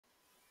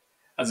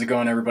How's it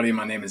going, everybody?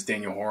 My name is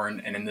Daniel Horn,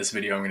 and in this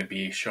video I'm going to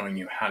be showing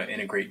you how to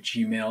integrate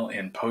Gmail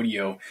and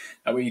Podio.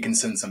 That way you can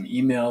send some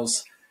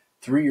emails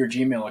through your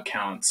Gmail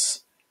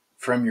accounts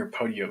from your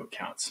Podio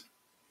accounts.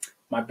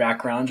 My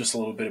background, just a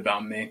little bit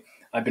about me.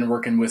 I've been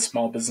working with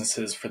small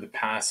businesses for the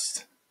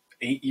past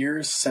 8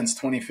 years. Since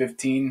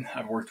 2015,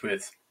 I've worked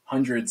with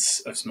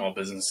hundreds of small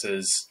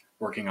businesses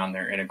working on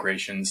their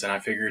integrations, and I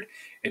figured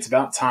it's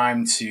about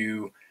time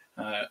to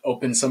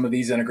open some of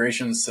these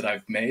integrations that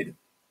I've made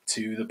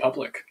to the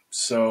public.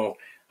 So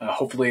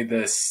hopefully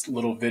this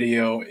little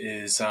video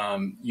is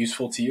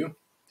useful to you,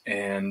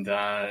 and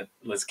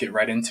let's get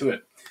right into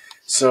it.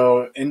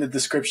 So in the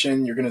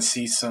description, you're going to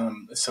see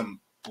some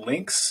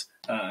links.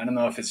 I don't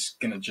know if it's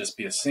going to just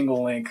be a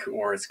single link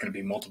or it's going to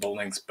be multiple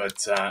links, but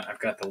I've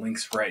got the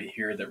links right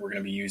here that we're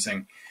going to be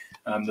using.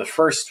 The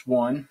first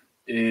one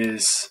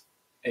is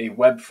a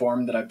web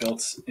form that I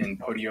built in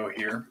Podio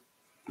here.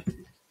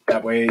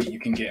 That way you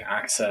can get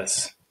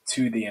access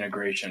to the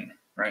integration,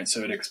 right?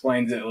 So it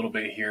explains it a little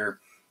bit here.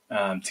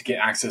 To get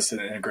access to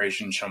the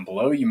integration shown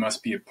below, you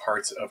must be a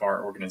part of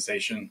our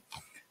organization.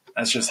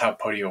 That's just how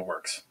Podio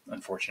works,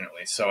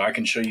 unfortunately. So I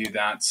can show you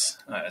that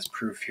as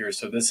proof here.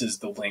 So this is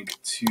the link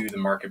to the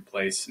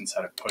marketplace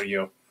inside of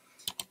Podio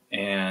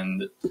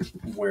and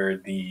where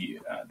the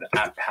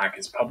app pack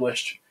is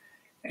published.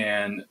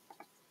 And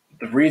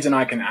the reason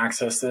I can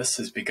access this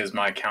is because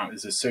my account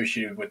is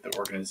associated with the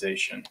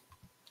organization,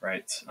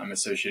 right? I'm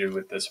associated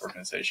with this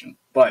organization.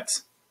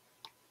 But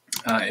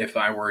if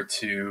I were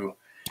to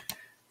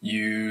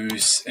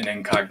use an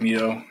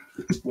incognito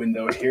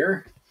window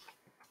here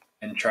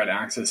and try to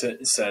access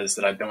it, it says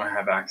that I don't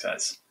have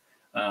access.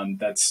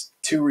 That's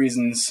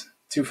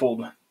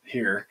twofold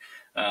here,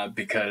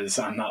 because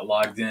I'm not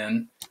logged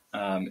in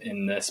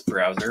this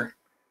browser,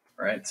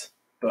 right?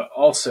 But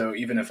also,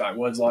 even if I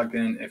was logged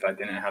in, if I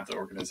didn't have the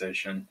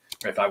organization,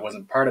 or if I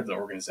wasn't part of the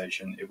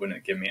organization, it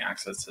wouldn't give me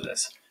access to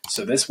this.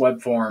 So this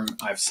web form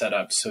I've set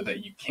up so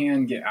that you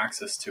can get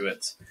access to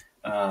it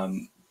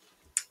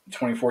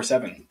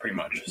 24/7, pretty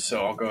much.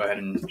 So I'll go ahead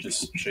and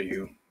just show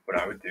you what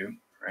I would do,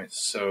 right?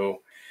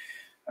 So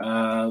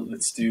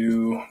let's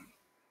do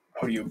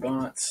Podio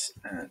bots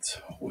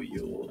at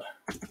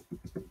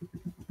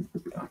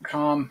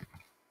wholeyield.com.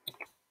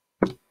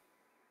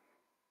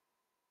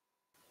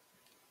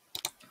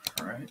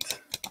 All right.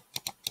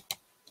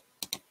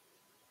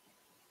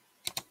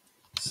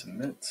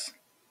 Submit.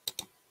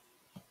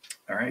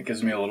 All right,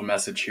 gives me a little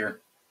message here.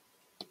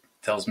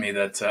 Tells me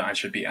that I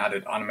should be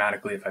added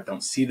automatically if I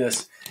don't see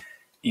this.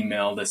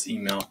 Email this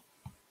email,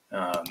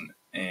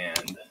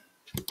 and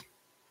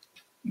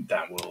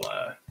that will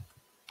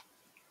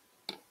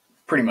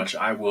pretty much,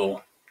 I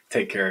will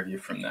take care of you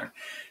from there.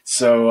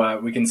 So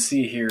we can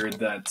see here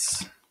that,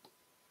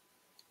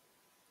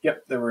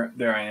 yep,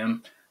 there I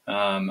am.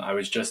 I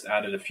was just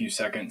added a few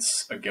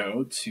seconds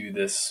ago to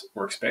this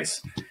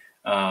workspace,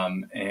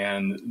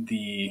 and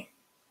the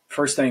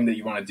first thing that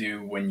you want to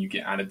do when you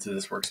get added to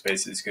this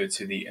workspace is go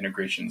to the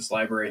integrations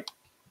library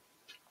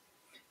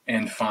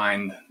and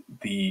find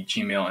the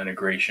Gmail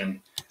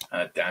integration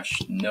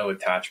 -no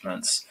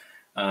attachments.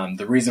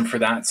 The reason for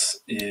that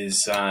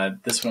is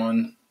this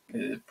one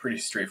is pretty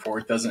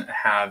straightforward. It doesn't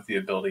have the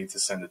ability to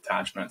send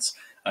attachments.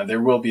 There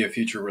will be a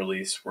future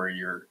release where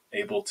you're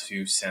able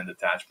to send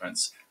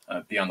attachments.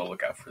 Be on the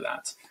lookout for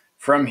that.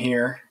 From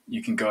here,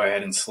 you can go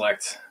ahead and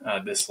select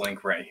this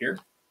link right here,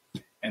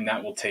 and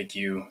that will take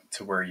you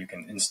to where you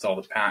can install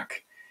the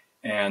pack.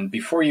 And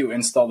before you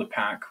install the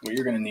pack, what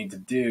you're going to need to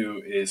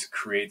do is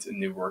create a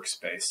new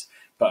workspace.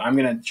 But I'm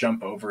going to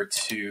jump over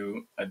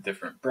to a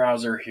different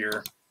browser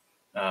here.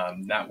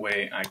 That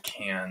way I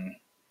can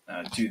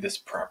do this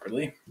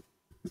properly,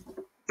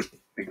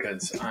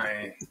 because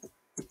I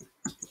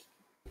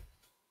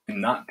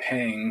am not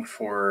paying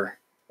for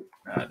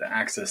the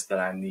access that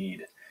I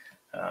need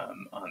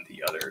on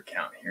the other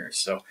account here.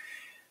 So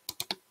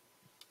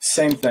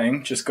same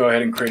thing, just go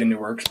ahead and create a new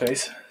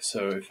workspace.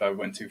 So if I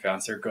went too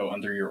fast there, go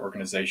under your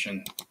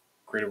organization,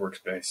 create a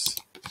workspace,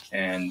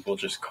 and we'll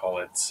just call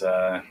it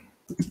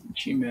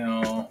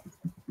Gmail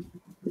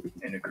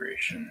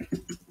integration,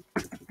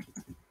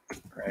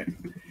 right?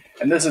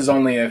 And this is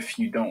only if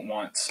you don't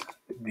want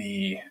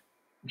the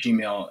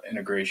Gmail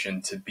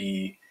integration to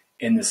be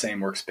in the same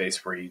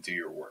workspace where you do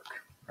your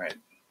work, right?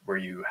 Where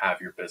you have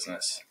your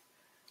business.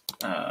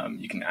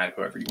 You can add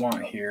whoever you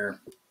want here.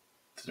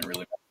 Doesn't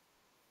really matter.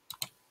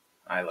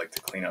 I like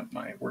to clean up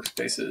my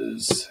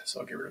workspaces, so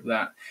I'll get rid of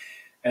that.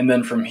 And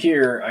then from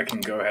here, I can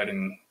go ahead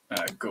and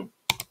go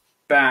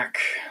back.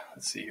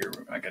 Let's see here.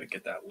 I got to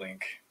get that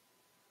link.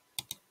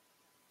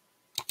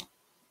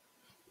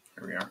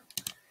 Here we are.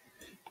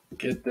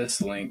 Get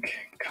this link,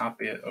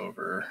 copy it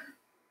over,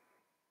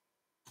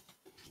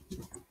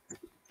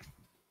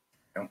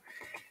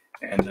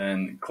 and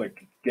then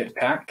click Get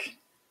Pack,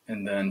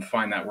 and then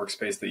find that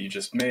workspace that you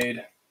just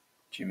made,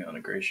 Gmail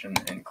integration,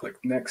 and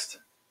click Next.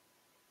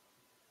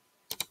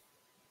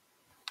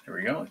 There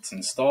we go, it's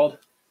installed.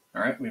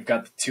 All right, we've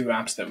got the two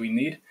apps that we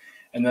need.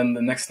 And then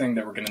the next thing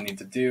that we're going to need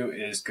to do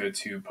is go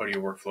to Podio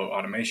Workflow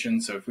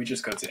Automation. So if we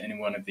just go to any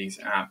one of these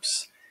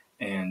apps,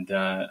 and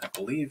I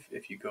believe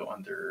if you go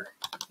under,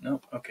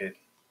 no, okay,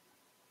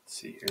 let's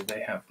see here,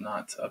 they have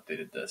not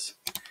updated this.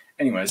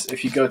 Anyways,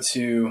 if you go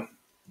to,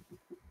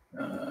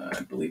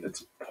 I believe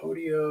it's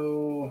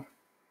Podio, it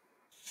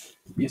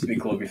used to be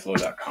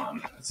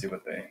globiflow.com. Let's see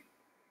what they,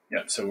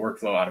 yep, so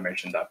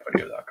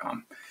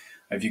workflowautomation.podio.com.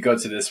 If you go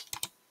to this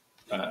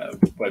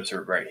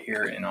website right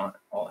here, and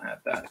I'll add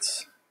that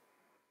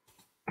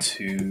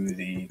to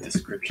the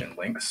description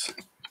links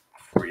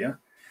for you.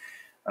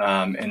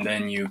 And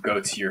then you go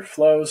to your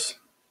flows.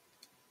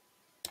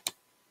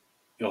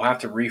 You'll have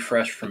to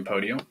refresh from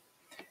Podio.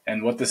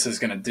 And what this is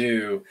going to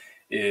do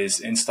is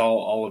install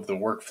all of the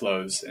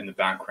workflows in the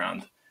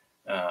background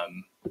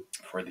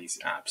for these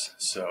apps.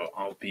 So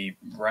I'll be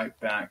right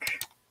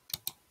back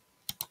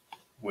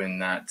when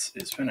that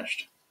is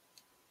finished.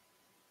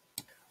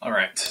 All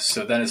right,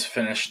 so that is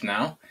finished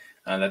now.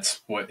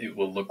 That's what it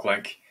will look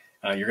like.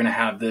 You're going to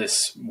have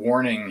this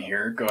warning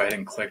here. Go ahead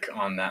and click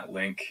on that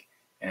link,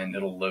 and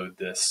it'll load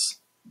this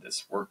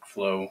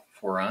workflow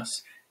for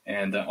us.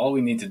 And all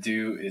we need to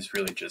do is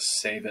really just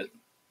save it,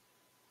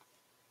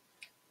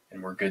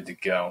 and we're good to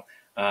go.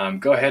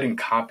 Go ahead and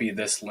copy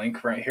this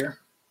link right here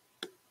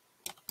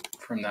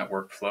from that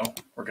workflow.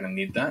 We're going to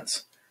need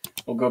that.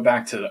 We'll go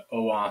back to the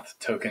OAuth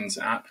tokens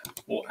app.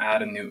 We'll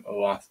add a new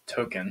OAuth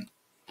token.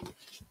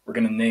 We're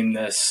going to name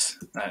this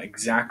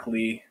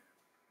exactly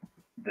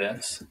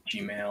this,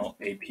 Gmail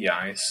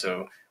API,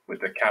 so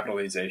with the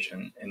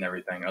capitalization and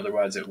everything,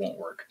 otherwise it won't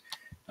work.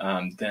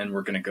 Then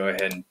we're going to go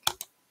ahead and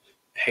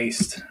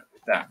paste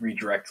that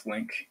redirect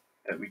link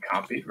that we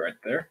copied right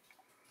there,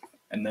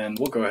 and then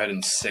we'll go ahead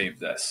and save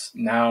this.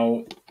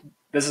 Now,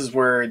 this is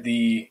where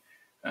the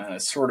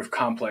sort of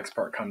complex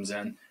part comes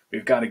in.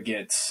 We've got to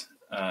get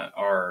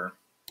our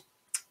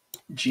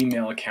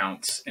Gmail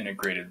accounts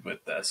integrated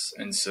with this,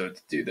 and so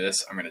to do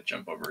this, I'm going to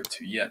jump over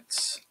to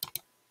yet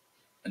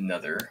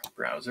another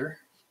browser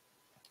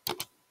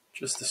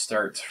just to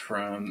start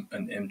from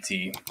an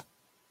empty,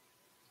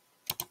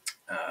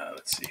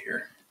 let's see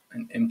here,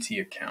 an empty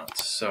account.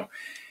 So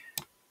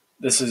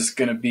this is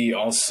going to be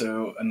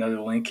also another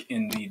link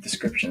in the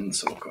description,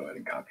 so we'll go ahead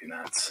and copy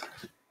that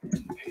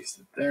and paste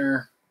it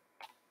there.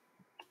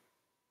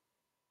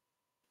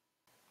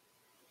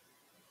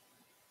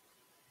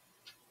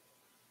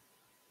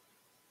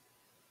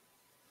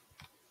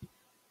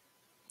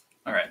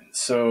 All right,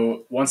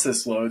 so once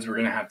this loads, we're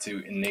going to have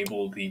to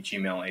enable the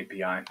Gmail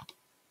API.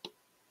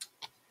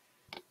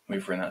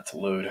 Wait for that to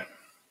load.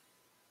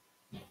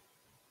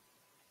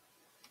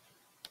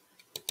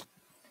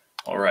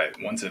 All right,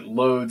 once it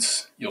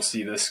loads, you'll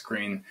see this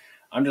screen.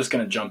 I'm just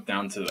going to jump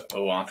down to the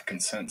OAuth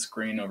consent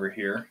screen over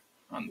here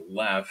on the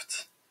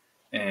left,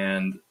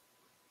 and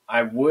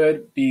I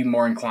would be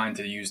more inclined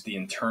to use the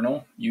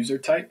internal user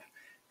type.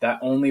 That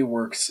only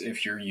works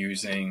if you're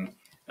using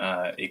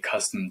a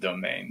custom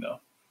domain,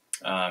 though.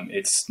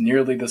 It's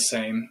nearly the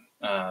same,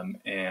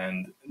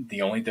 and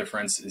the only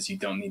difference is you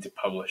don't need to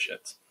publish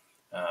it.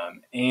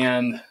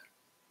 And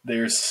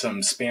there's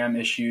some spam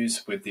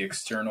issues with the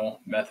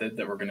external method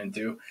that we're going to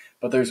do,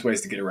 but there's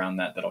ways to get around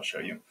that I'll show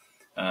you.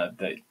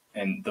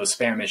 And those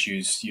spam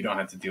issues, you don't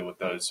have to deal with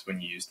those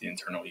when you use the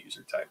internal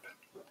user type.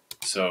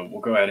 So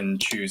we'll go ahead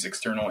and choose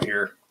external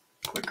here,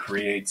 click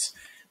create.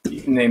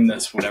 You can name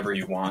this whatever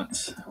you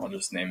want. I'll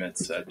just name it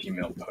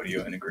Gmail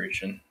Podio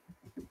Integration,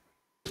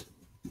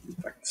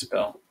 if I can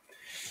spell.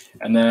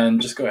 And then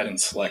just go ahead and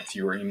select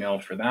your email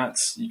for that.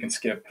 You can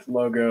skip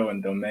logo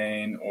and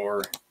domain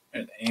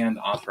and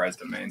authorized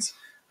domains.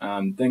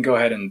 Then go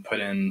ahead and put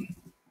in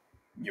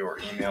your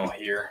email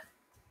here.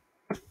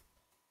 Let's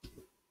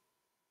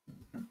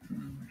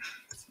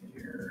see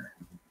here.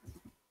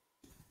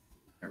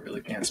 I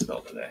really can't spell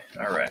today.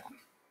 All right,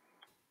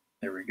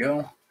 there we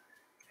go.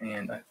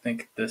 And I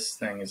think this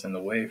thing is in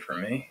the way for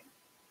me.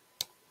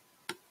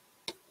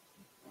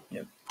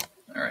 Yep.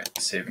 All right,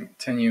 save and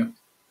continue.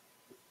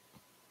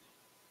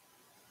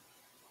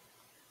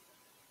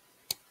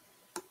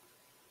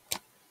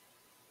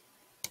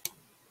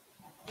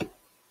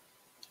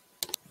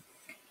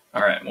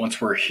 All right, once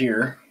we're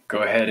here, go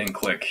ahead and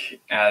click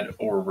Add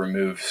or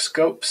Remove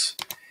Scopes.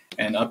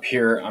 And up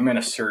here, I'm going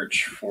to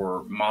search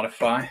for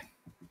Modify.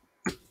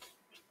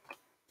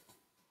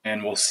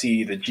 And we'll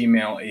see the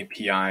Gmail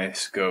API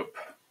scope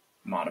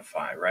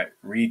modify, right?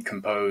 Read,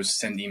 compose,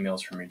 send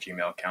emails from your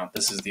Gmail account.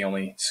 This is the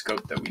only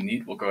scope that we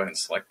need. We'll go ahead and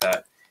select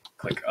that,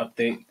 click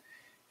Update,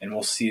 and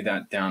we'll see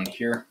that down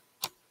here.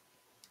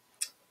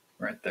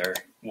 Right there.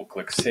 We'll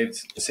click Save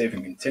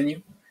and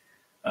Continue.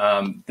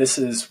 This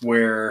is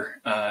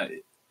where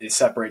it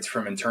separates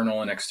from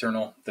internal and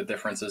external, the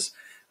differences.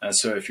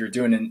 So if you're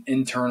doing an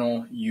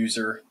internal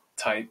user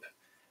type,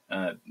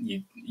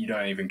 you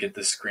don't even get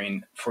this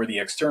screen. For the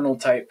external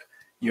type,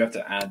 you have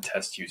to add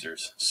test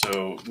users.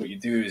 So what you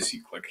do is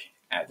you click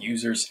Add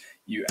Users,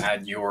 you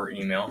add your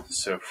email.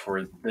 So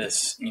for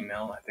this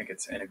email, I think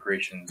it's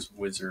integrations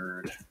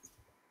wizard.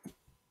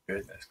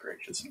 Goodness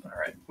gracious. All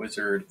right,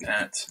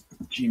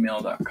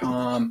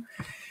 wizard@gmail.com.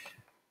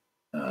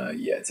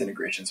 Yeah, it's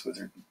integrations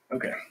wizard.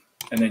 Okay,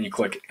 and then you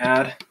click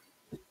add,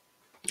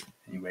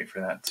 and you wait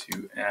for that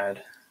to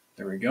add.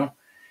 There we go.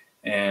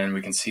 And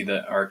we can see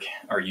that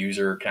our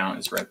user account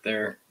is right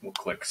there. We'll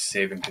click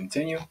save and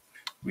continue.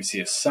 We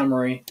see a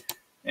summary,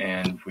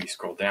 and we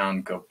scroll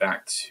down, go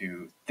back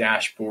to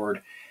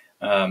dashboard,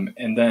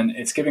 and then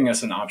it's giving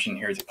us an option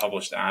here to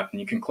publish the app,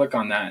 and you can click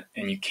on that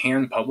and you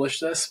can publish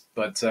this,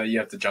 but you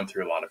have to jump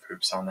through a lot of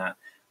hoops on that,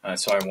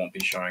 so I won't be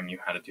showing you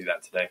how to do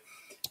that today.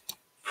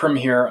 From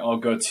here, I'll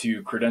go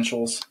to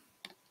credentials,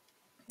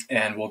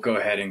 and we'll go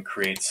ahead and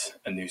create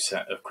a new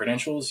set of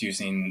credentials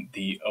using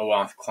the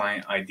OAuth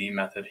client ID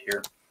method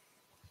here.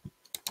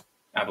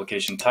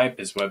 Application type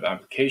is web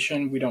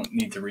application. We don't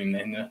need to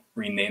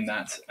rename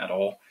that at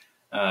all.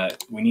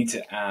 We need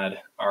to add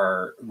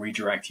our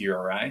redirect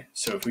URI.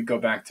 So if we go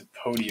back to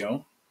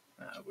Podio,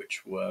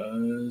 which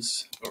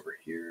was over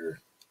here,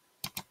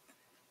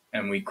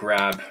 and we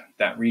grab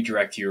that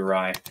redirect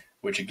URI,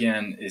 which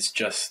again is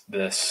just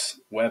this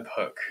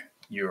webhook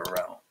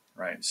URL,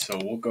 right? So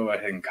we'll go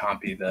ahead and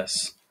copy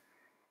this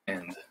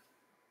and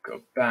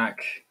go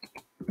back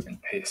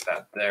and paste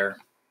that there.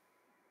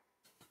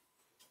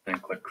 Then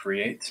click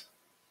create.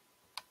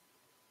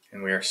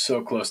 And we are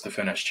so close to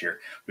finished here.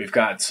 We've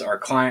got our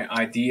client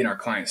ID and our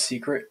client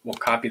secret. We'll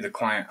copy the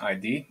client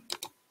ID.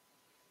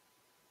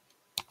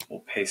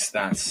 We'll paste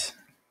that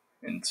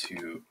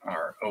into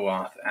our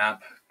OAuth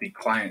app. The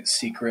client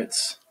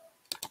secrets,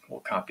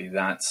 we'll copy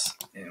that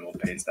and we'll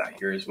paste that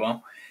here as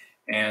well.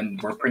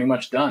 And we're pretty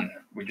much done.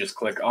 We just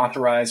click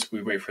authorize.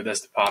 We wait for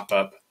this to pop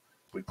up.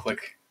 We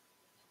click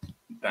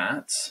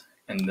that,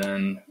 and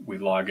then we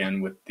log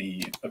in with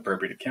the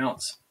appropriate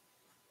accounts.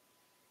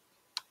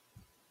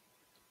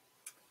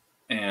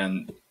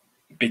 And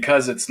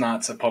because it's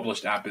not a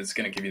published app, it's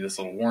going to give you this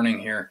little warning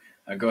here.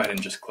 Go ahead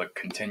and just click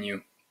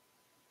continue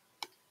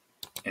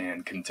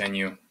and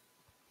continue.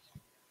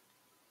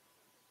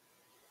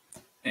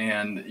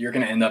 And you're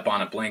going to end up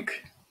on a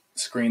blank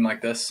screen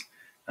like this.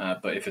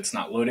 But if it's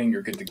not loading,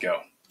 you're good to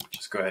go.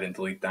 Just go ahead and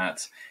delete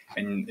that.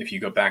 And if you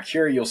go back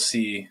here, you'll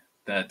see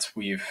that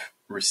we've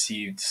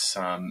received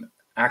some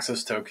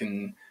access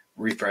token,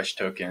 refresh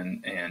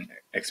token, and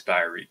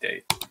expiry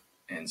date.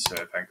 And so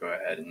if I go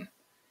ahead and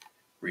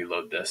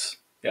reload this,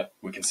 yep,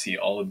 we can see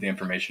all of the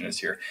information is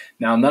here.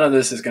 Now, none of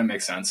this is going to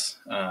make sense,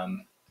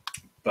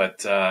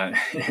 but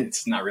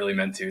it's not really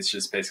meant to. It's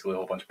just basically a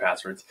whole bunch of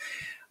passwords.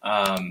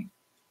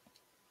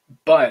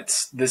 But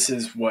this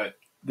is what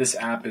this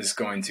app is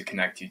going to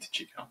connect you to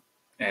Gmail,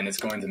 and it's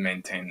going to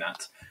maintain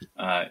that.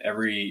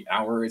 Every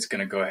hour, it's going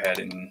to go ahead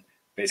and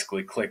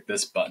basically click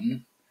this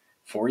button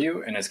for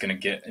you, and it's going to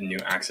get a new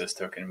access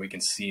token. We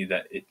can see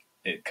that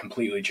it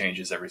completely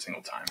changes every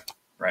single time,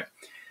 right?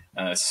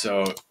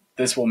 So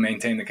this will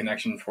maintain the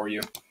connection for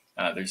you.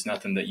 There's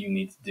nothing that you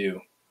need to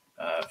do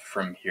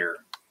from here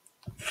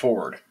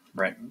forward,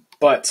 right?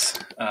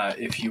 But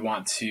if you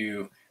want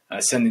to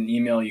send an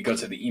email, you go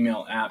to the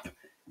email app,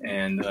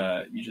 and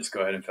you just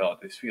go ahead and fill out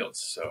these fields.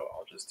 So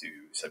I'll just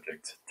do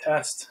subject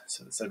test.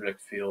 So the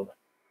subject field,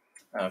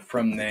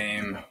 from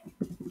name,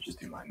 just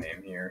do my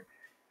name here,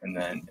 and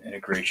then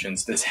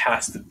integrations. This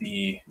has to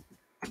be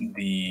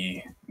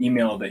the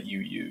email that you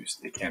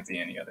used. It can't be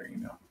any other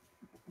email.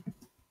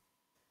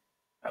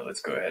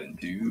 Let's go ahead and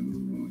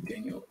do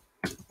Daniel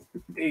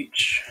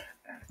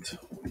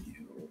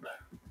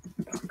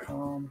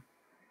h@wholeyield.com.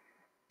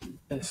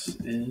 This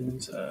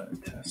is a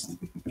test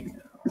email.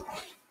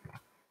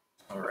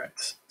 All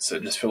right, so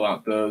just fill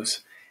out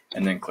those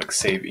and then click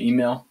save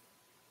email.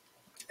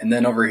 And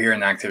then over here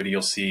in activity,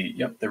 you'll see,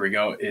 yep, there we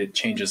go. It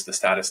changes the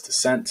status to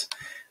sent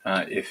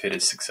if it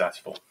is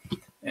successful.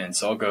 And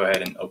so I'll go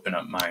ahead and open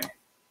up my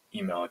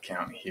email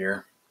account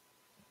here,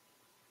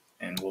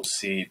 and we'll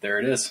see, there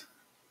it is.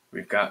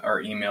 We've got our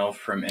email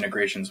from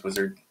Integrations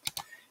Wizard.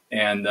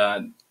 And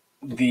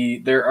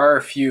there are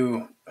a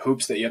few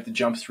hoops that you have to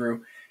jump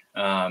through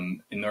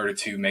in order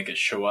to make it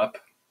show up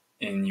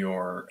in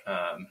your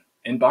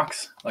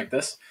inbox like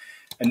this.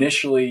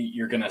 Initially,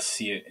 you're going to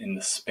see it in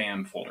the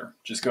spam folder.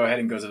 Just go ahead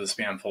and go to the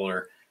spam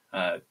folder,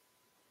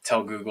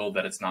 tell Google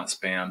that it's not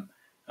spam,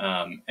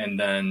 and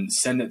then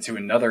send it to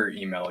another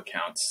email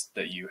account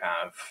that you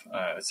have.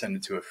 Send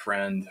it to a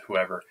friend,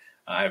 whoever.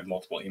 I have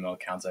multiple email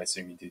accounts. I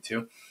assume you do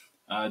too.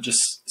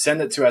 Just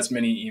send it to as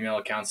many email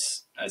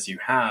accounts as you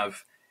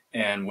have,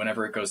 and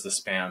whenever it goes to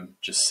spam,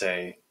 just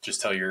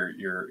tell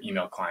your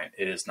email client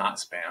it is not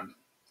spam,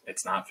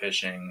 it's not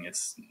phishing,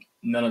 it's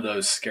none of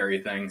those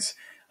scary things.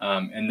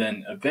 And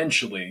then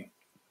eventually,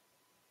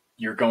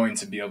 you're going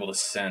to be able to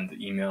send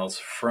emails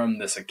from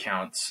this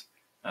account,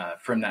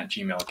 from that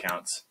Gmail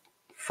account,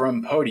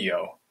 from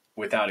Podio,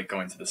 without it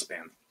going to the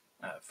spam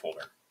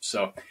folder.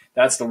 So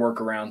that's the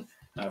workaround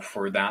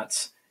for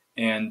that.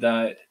 And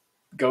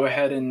go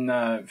ahead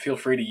and feel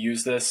free to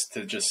use this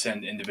to just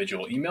send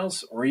individual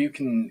emails, or you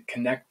can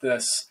connect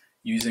this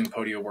using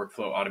Podio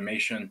Workflow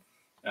Automation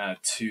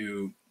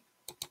to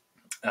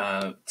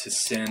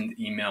send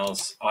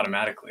emails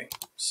automatically.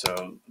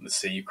 So let's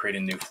say you create a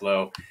new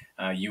flow.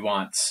 You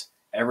want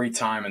every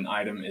time an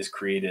item is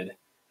created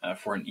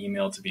for an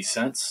email to be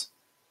sent.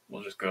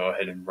 We'll just go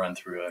ahead and run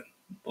through a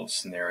little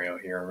scenario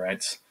here,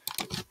 right?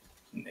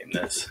 Name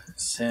this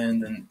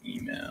send an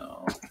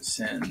email,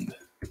 send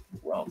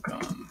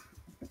welcome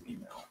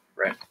email,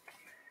 right?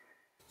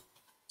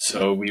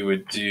 So we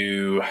would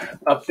do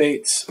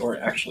updates, or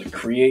actually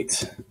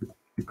create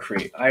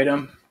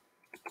item,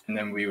 and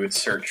then we would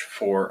search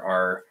for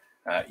our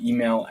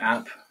email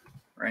app,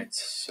 right?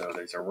 So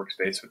there's our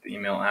workspace with the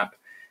email app.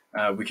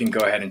 We can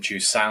go ahead and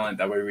choose silent.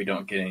 That way we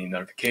don't get any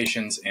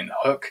notifications, and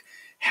hook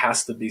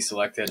has to be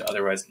selected.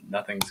 Otherwise,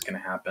 nothing's going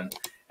to happen.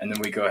 And then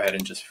we go ahead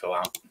and just fill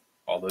out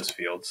all those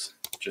fields,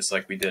 just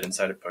like we did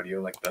inside of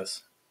Podio, like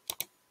this.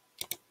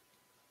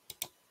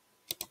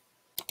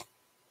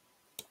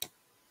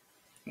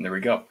 And there we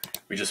go.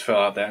 We just fill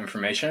out that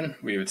information.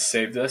 We would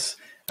save this.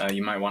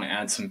 You might want to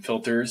add some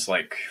filters,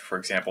 like, for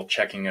example,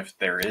 checking if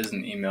there is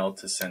an email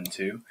to send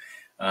to,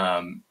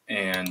 and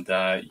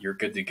you're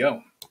good to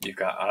go. You've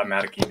got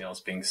automatic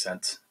emails being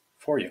sent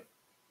for you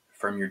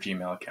from your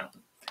Gmail account.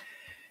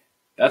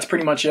 That's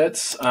pretty much it.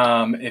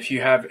 If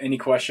you have any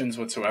questions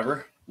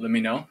whatsoever, let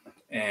me know,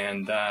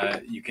 and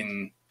you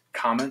can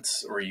comment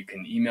or you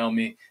can email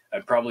me.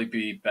 It'd probably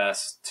be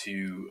best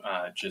to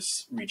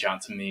just reach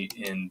out to me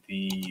in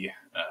the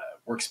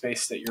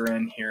workspace that you're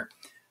in here.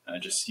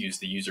 Just use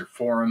the user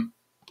forum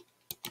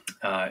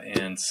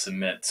and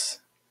submit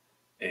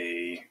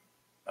a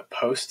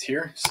post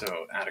here.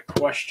 So add a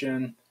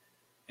question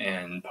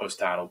and post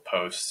title,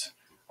 post,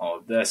 all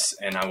of this,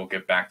 and I will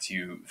get back to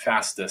you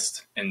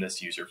fastest in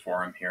this user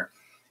forum here.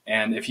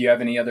 And if you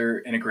have any other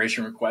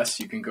integration requests,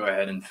 you can go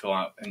ahead and fill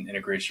out an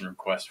integration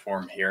request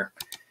form here.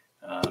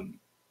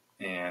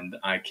 And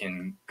I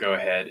can go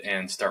ahead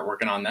and start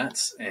working on that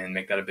and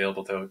make that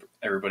available to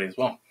everybody as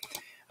well.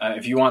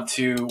 If you want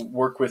to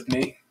work with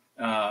me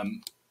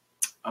on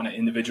an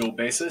individual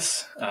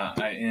basis,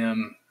 I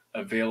am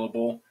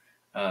available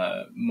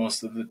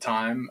most of the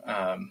time.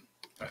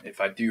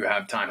 If I do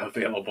have time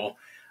available,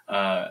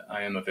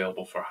 I am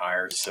available for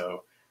hire.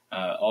 So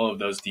all of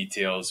those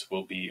details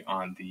will be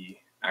on the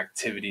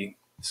activity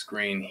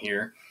screen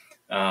here.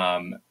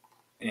 And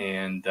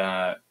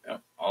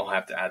I'll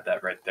have to add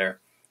that right there.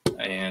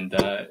 And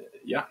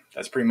yeah,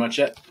 that's pretty much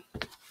it.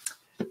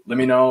 Let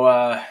me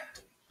know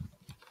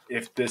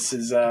if this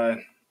is a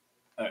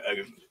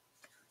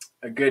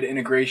good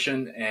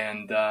integration,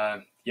 and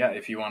yeah,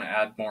 if you want to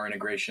add more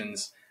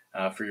integrations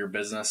for your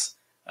business,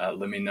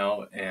 let me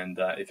know. And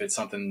if it's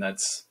something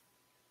that's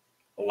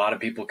a lot of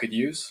people could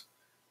use,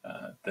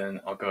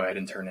 then I'll go ahead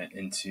and turn it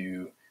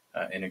into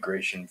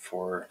integration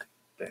for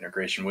the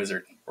Integration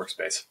Wizard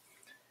workspace.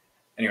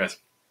 Anyways,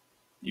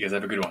 you guys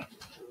have a good one.